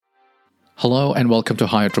Hello and welcome to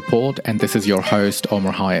Hyatt Report, and this is your host,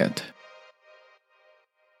 Omar Hyatt.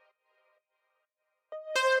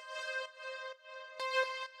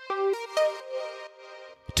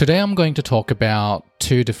 Today I'm going to talk about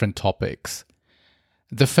two different topics.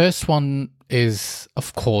 The first one is,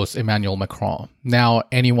 of course, Emmanuel Macron. Now,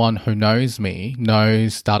 anyone who knows me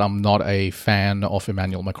knows that I'm not a fan of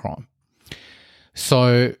Emmanuel Macron.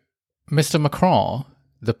 So, Mr. Macron,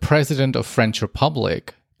 the president of French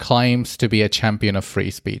Republic, claims to be a champion of free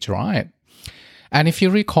speech, right? And if you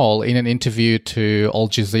recall, in an interview to Al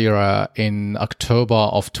Jazeera in October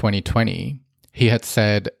of 2020, he had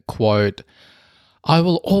said, quote, "I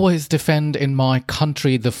will always defend in my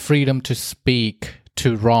country the freedom to speak,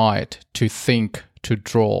 to write, to think, to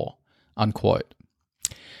draw," unquote.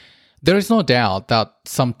 There is no doubt that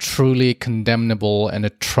some truly condemnable and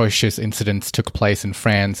atrocious incidents took place in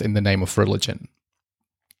France in the name of religion.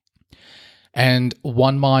 And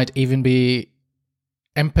one might even be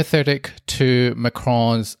empathetic to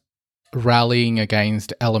Macron's rallying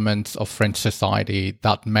against elements of French society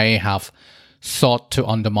that may have sought to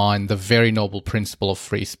undermine the very noble principle of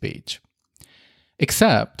free speech.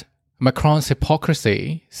 Except Macron's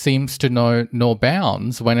hypocrisy seems to know no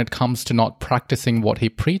bounds when it comes to not practicing what he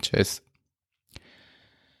preaches.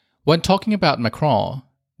 When talking about Macron,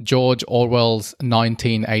 George Orwell's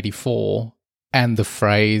 1984 and the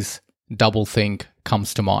phrase "doublethink"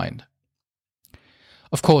 comes to mind.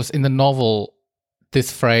 Of course, in the novel,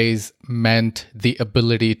 this phrase meant the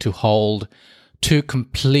ability to hold two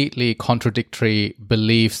completely contradictory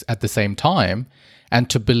beliefs at the same time and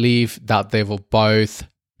to believe that they were both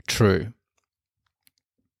true.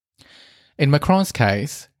 In Macron's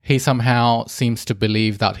case, he somehow seems to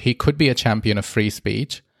believe that he could be a champion of free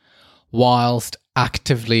speech whilst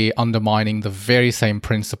actively undermining the very same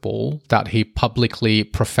principle that he publicly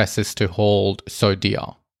professes to hold so dear.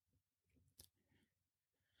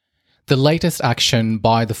 The latest action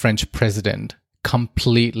by the French president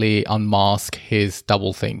completely unmasks his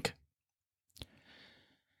doublethink.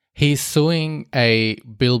 He's suing a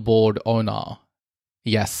billboard owner.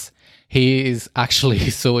 Yes, he is actually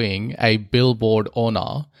suing a billboard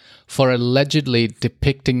owner for allegedly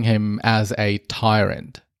depicting him as a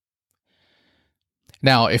tyrant.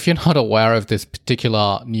 Now, if you're not aware of this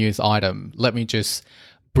particular news item, let me just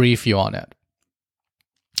brief you on it.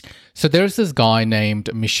 So there's this guy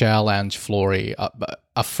named Michel Fleury,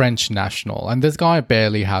 a French national, and this guy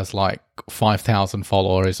barely has like 5,000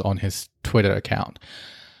 followers on his Twitter account.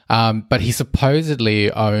 But he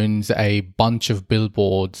supposedly owns a bunch of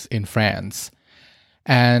billboards in France.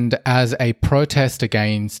 And as a protest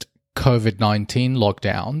against COVID-19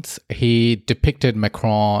 lockdowns, he depicted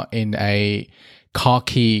Macron in a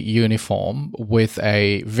khaki uniform with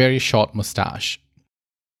a very short mustache.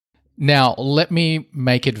 Now, let me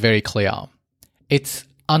make it very clear. It's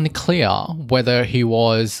unclear whether he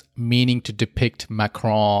was meaning to depict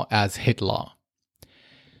Macron as Hitler,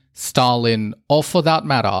 Stalin, or for that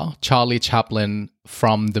matter, Charlie Chaplin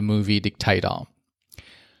from the movie Dictator.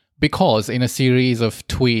 Because in a series of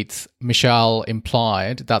tweets, Michel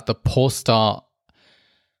implied that the poster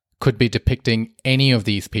could be depicting any of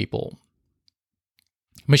these people.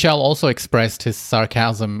 Michel also expressed his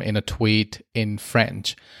sarcasm in a tweet in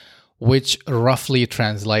French, which roughly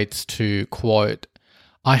translates to, quote,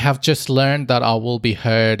 "I have just learned that I will be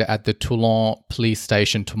heard at the Toulon police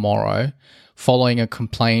station tomorrow, following a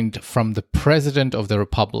complaint from the President of the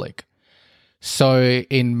Republic. So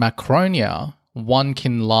in Macronia, one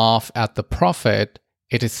can laugh at the prophet,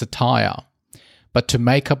 it is satire. But to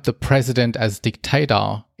make up the president as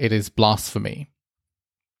dictator, it is blasphemy."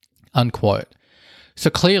 Unquote. So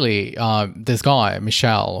clearly, this guy,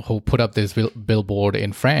 Michel, who put up this billboard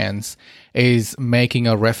in France, is making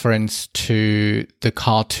a reference to the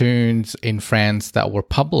cartoons in France that were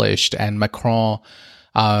published, and Macron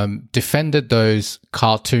defended those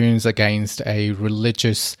cartoons against a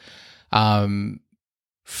religious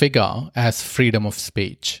figure as freedom of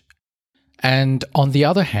speech. And on the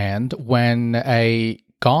other hand, when a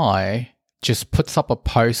guy just puts up a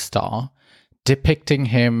poster depicting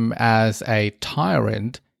him as a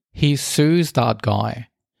tyrant, he sues that guy.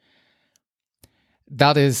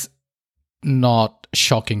 That is not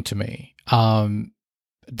shocking to me.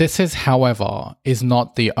 This is, however, is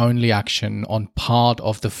not the only action on part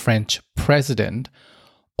of the French president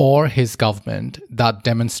or his government that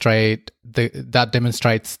demonstrates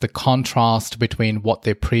the contrast between what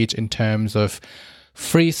they preach in terms of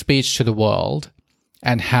free speech to the world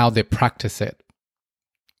and how they practice it.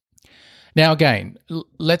 Now again,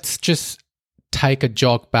 let's just take a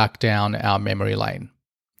jog back down our memory lane.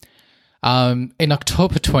 In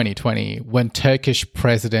October 2020, when Turkish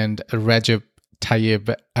President Recep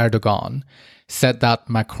Tayyip Erdogan said that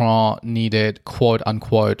Macron needed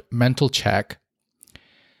quote-unquote mental check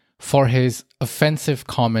for his offensive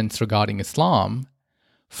comments regarding Islam,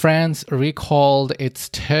 France recalled its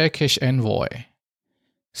Turkish envoy.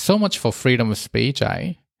 So much for freedom of speech,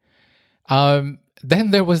 eh?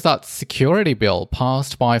 Then there was that security bill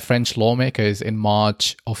passed by French lawmakers in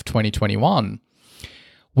March of 2021,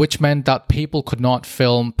 which meant that people could not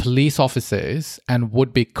film police officers and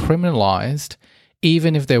would be criminalized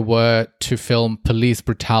even if they were to film police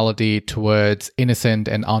brutality towards innocent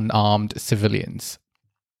and unarmed civilians.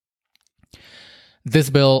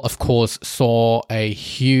 This bill, of course, saw a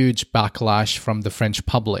huge backlash from the French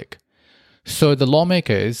public. So the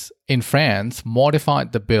lawmakers in France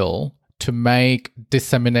modified the bill to make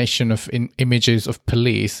dissemination of images of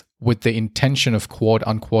police with the intention of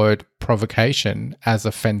quote-unquote provocation as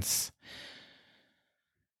offense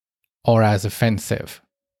or as offensive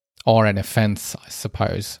or an offense, I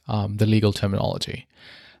suppose, the legal terminology.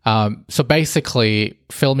 So basically,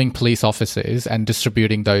 filming police officers and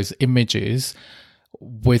distributing those images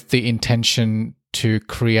with the intention to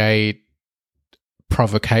create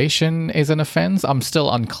provocation is an offense. I'm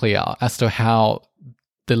still unclear as to how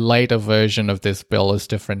the later version of this bill is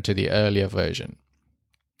different to the earlier version.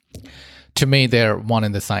 To me, they're one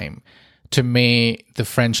and the same. To me, the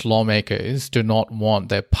French lawmakers do not want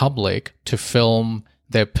their public to film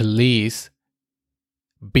their police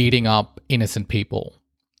beating up innocent people.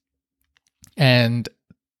 And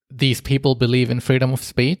these people believe in freedom of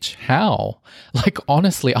speech? How? Like,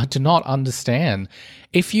 honestly, I do not understand.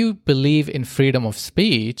 If you believe in freedom of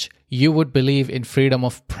speech, you would believe in freedom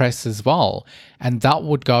of press as well. And that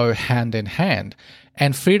would go hand in hand.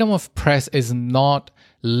 And freedom of press is not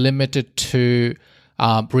limited to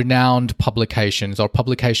renowned publications or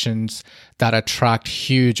publications that attract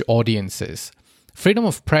huge audiences. Freedom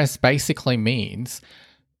of press basically means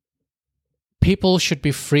people should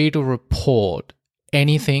be free to report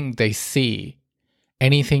anything they see,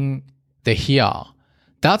 anything they hear.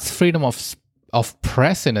 That's freedom of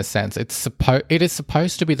press in a sense. It is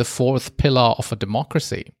supposed to be the fourth pillar of a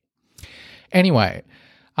democracy. Anyway,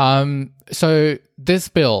 so this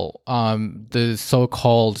bill, the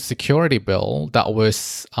so-called security bill that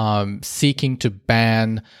was seeking to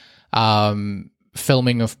ban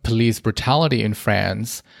filming of police brutality in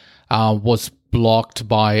France, was blocked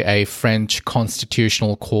by a French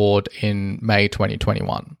constitutional court in May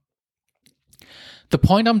 2021. The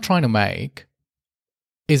point I'm trying to make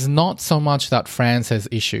is not so much that France has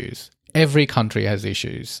issues. Every country has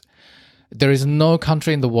issues. There is no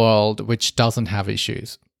country in the world which doesn't have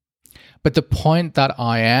issues. But the point that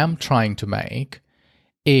I am trying to make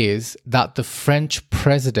is that the French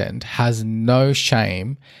president has no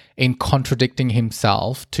shame in contradicting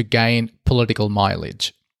himself to gain political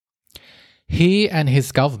mileage. He and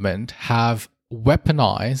his government have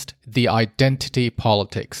weaponized the identity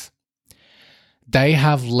politics. They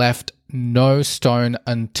have left no stone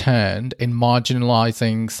unturned in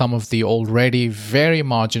marginalizing some of the already very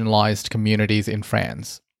marginalized communities in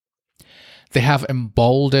France. They have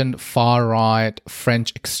emboldened far-right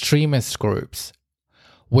French extremist groups,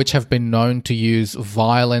 which have been known to use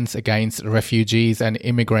violence against refugees and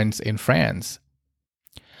immigrants in France.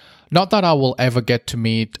 Not that I will ever get to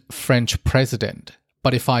meet French president,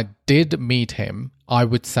 but if I did meet him, I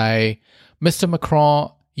would say, Mr.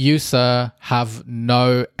 Macron, you, sir, have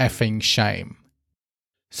no effing shame.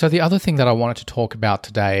 So the other thing that I wanted to talk about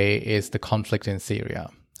today is the conflict in Syria,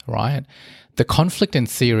 right? The conflict in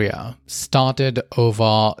Syria started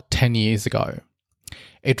over 10 years ago.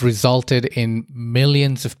 It resulted in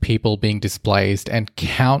millions of people being displaced and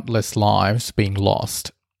countless lives being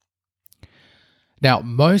lost. Now,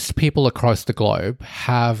 most people across the globe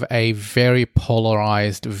have a very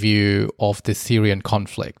polarized view of the Syrian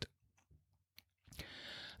conflict.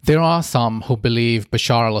 There are some who believe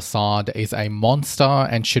Bashar Al Assad is a monster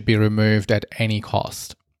and should be removed at any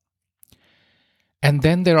cost. And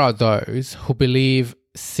then there are those who believe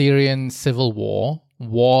Syrian Civil War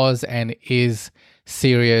was and is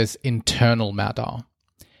Syria's internal matter,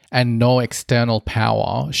 and no external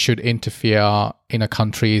power should interfere in a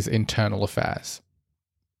country's internal affairs.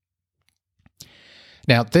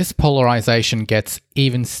 Now, this polarization gets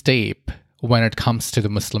even steep when it comes to the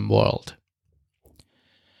Muslim world.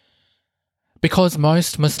 Because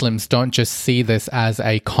most Muslims don't just see this as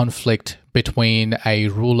a conflict between a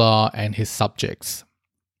ruler and his subjects.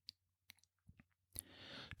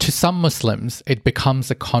 To some Muslims, it becomes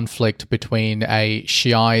a conflict between a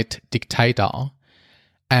Shiite dictator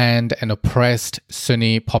and an oppressed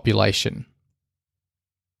Sunni population.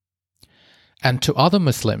 And to other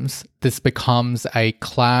Muslims, this becomes a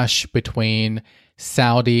clash between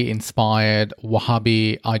Saudi Inspired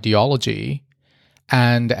Wahhabi ideology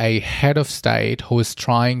and a head of state who is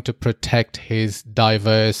trying to protect his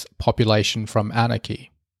diverse population from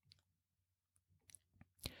anarchy.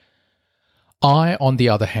 I, on the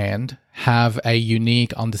other hand, have a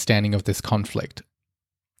unique understanding of this conflict.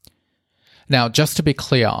 Now, just to be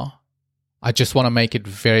clear, I just want to make it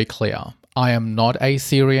very clear. I am not a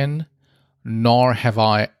Syrian, nor have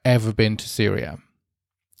I ever been to Syria.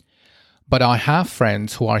 But I have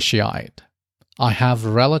friends who are Shiite. I have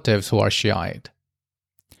relatives who are Shiite.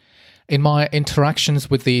 In my interactions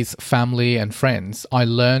with these family and friends, I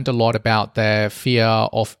learned a lot about their fear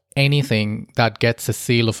of anything that gets a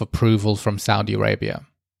seal of approval from Saudi Arabia,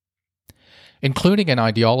 including an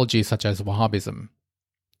ideology such as Wahhabism.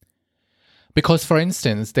 Because, for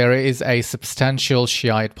instance, there is a substantial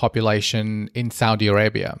Shiite population in Saudi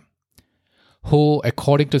Arabia who,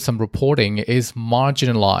 according to some reporting, is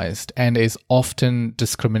marginalized and is often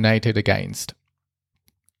discriminated against.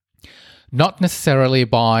 Not necessarily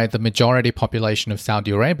by the majority population of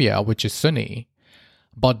Saudi Arabia, which is Sunni,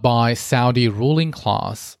 but by Saudi ruling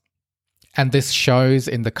class. And this shows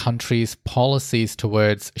in the country's policies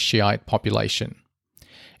towards Shiite population,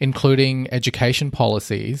 including education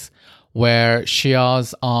policies where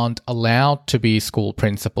Shias aren't allowed to be school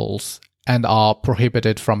principals and are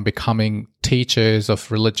prohibited from becoming teachers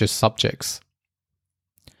of religious subjects.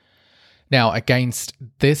 Now, against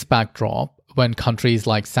this backdrop, when countries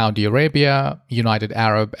like Saudi Arabia, United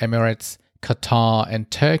Arab Emirates, Qatar,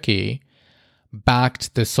 and Turkey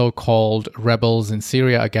backed the so-called rebels in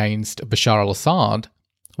Syria against Bashar Al Assad,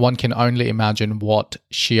 one can only imagine what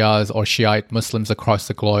Shias or Shiite Muslims across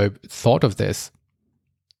the globe thought of this.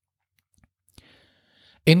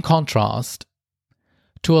 In contrast,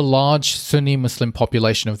 to a large Sunni Muslim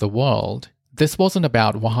population of the world, this wasn't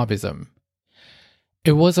about Wahhabism.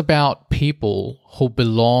 It was about people who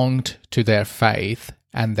belonged to their faith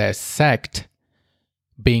and their sect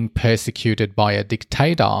being persecuted by a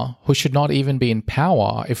dictator who should not even be in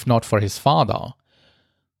power if not for his father,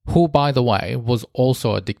 who, by the way, was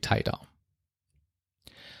also a dictator.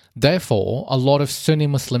 Therefore, a lot of Sunni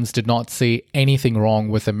Muslims did not see anything wrong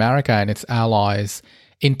with America and its allies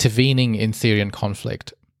intervening in Syrian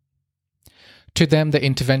conflict. To them, the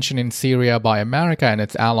intervention in Syria by America and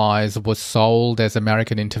its allies was sold as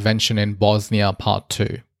American intervention in Bosnia Part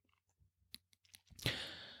 2.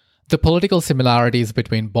 The political similarities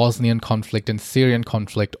between Bosnian conflict and Syrian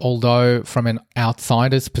conflict, although from an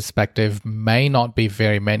outsider's perspective may not be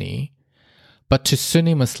very many, but to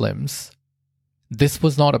Sunni Muslims, this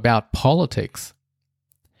was not about politics.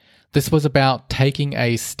 This was about taking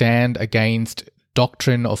a stand against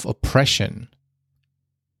doctrine of oppression,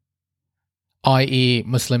 i.e.,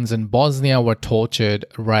 Muslims in Bosnia were tortured,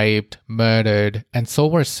 raped, murdered, and so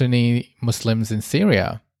were Sunni Muslims in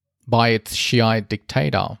Syria by its Shiite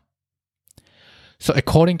dictator. So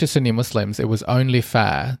according to Sunni Muslims, it was only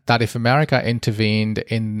fair that if America intervened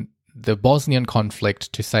in the Bosnian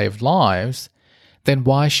conflict to save lives, then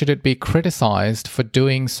why should it be criticized for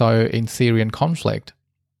doing so in Syrian conflict?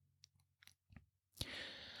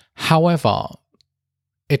 However,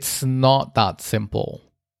 it's not that simple.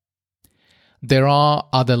 There are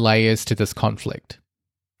other layers to this conflict,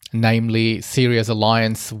 namely Syria's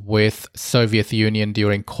alliance with Soviet Union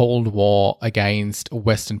during Cold War against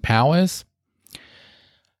Western powers,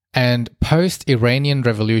 and post-Iranian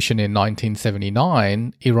Revolution in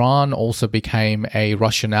 1979, Iran also became a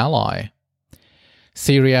Russian ally.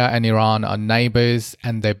 Syria and Iran are neighbors,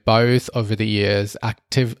 and they both, over the years,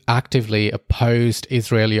 actively opposed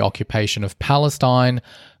Israeli occupation of Palestine,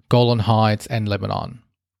 Golan Heights, and Lebanon.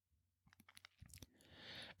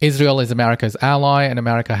 Israel is America's ally, and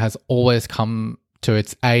America has always come to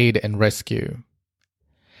its aid and rescue.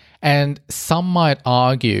 And some might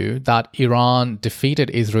argue that Iran defeated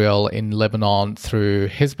Israel in Lebanon through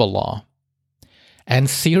Hezbollah, and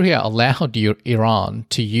Syria allowed Iran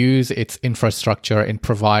to use its infrastructure in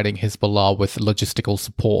providing Hezbollah with logistical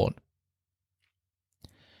support.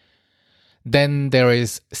 Then there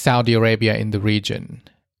is Saudi Arabia in the region,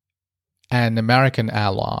 an American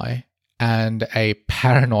ally, and a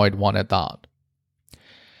paranoid one at that.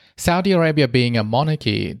 Saudi Arabia, being a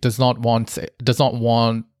monarchy, does not want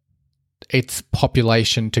its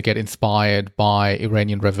population to get inspired by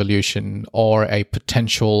Iranian Revolution or a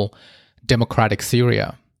potential democratic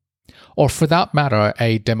Syria, or for that matter,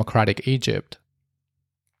 a democratic Egypt.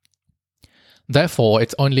 Therefore,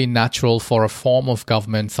 it's only natural for a form of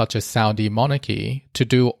government such as Saudi monarchy to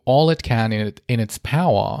do all it can in its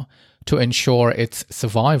power to ensure its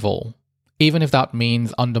survival, even if that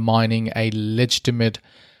means undermining a legitimate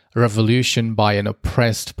revolution by an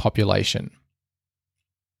oppressed population.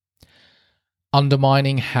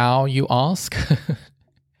 Undermining how, you ask?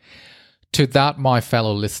 To that, my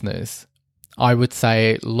fellow listeners, I would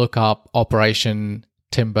say look up Operation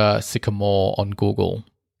Timber Sycamore on Google,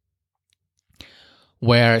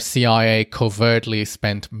 where CIA covertly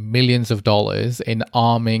spent millions of dollars in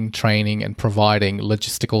arming, training, and providing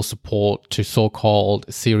logistical support to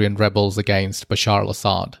so-called Syrian rebels against Bashar Al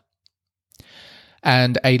Assad.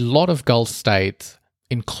 And a lot of Gulf states,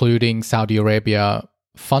 including Saudi Arabia,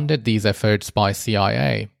 funded these efforts by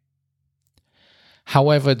CIA.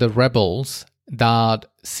 However, the rebels that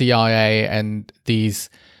CIA and these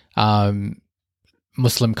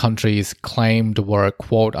Muslim countries claimed were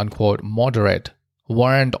quote-unquote moderate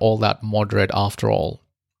weren't all that moderate after all.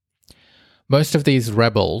 Most of these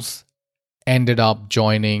rebels ended up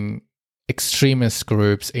joining extremist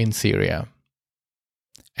groups in Syria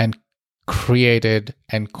and created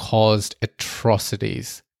and caused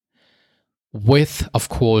atrocities with, of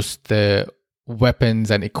course, the weapons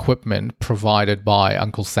and equipment provided by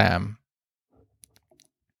Uncle Sam.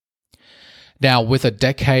 Now, with a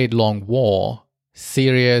decade-long war,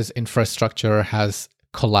 Syria's infrastructure has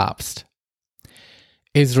collapsed.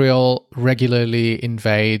 Israel regularly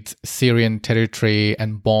invades Syrian territory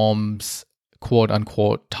and bombs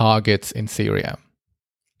quote-unquote targets in Syria.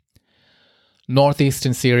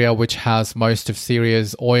 Northeastern Syria, which has most of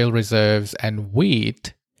Syria's oil reserves and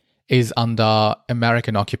wheat, is under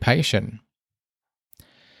American occupation.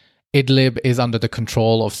 Idlib is under the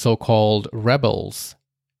control of so-called rebels.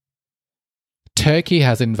 Turkey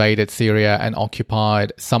has invaded Syria and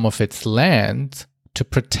occupied some of its land to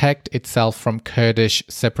protect itself from Kurdish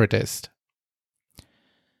separatists.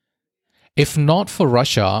 If not for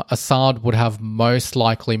Russia, Assad would have most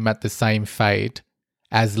likely met the same fate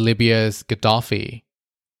as Libya's Gaddafi,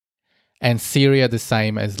 and Syria the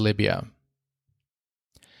same as Libya.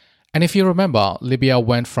 And if you remember, Libya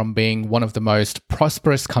went from being one of the most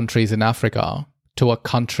prosperous countries in Africa to a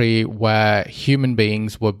country where human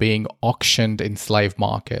beings were being auctioned in slave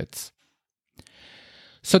markets.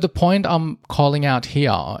 So the point I'm calling out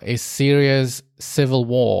here is Syria's civil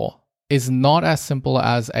war is not as simple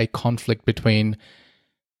as a conflict between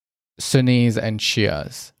Sunnis and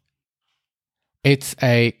Shias. It's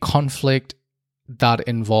a conflict that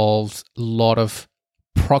involves a lot of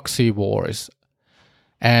proxy wars,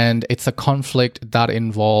 and it's a conflict that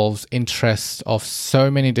involves interests of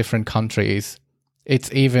so many different countries.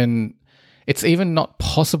 It's even not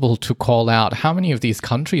possible to call out how many of these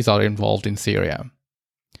countries are involved in Syria.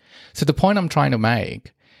 So the point I'm trying to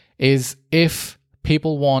make is if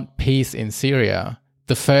people want peace in Syria,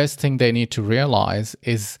 the first thing they need to realize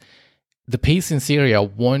is the peace in Syria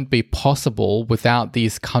won't be possible without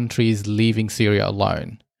these countries leaving Syria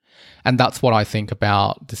alone. And that's what I think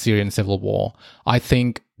about the Syrian Civil War. I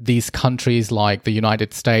think these countries like the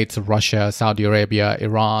United States, Russia, Saudi Arabia,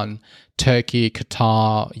 Iran, Turkey,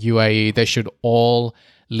 Qatar, UAE, they should all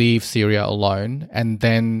leave Syria alone. And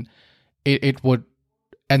then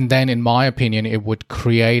in my opinion, it would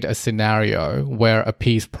create a scenario where a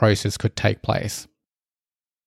peace process could take place.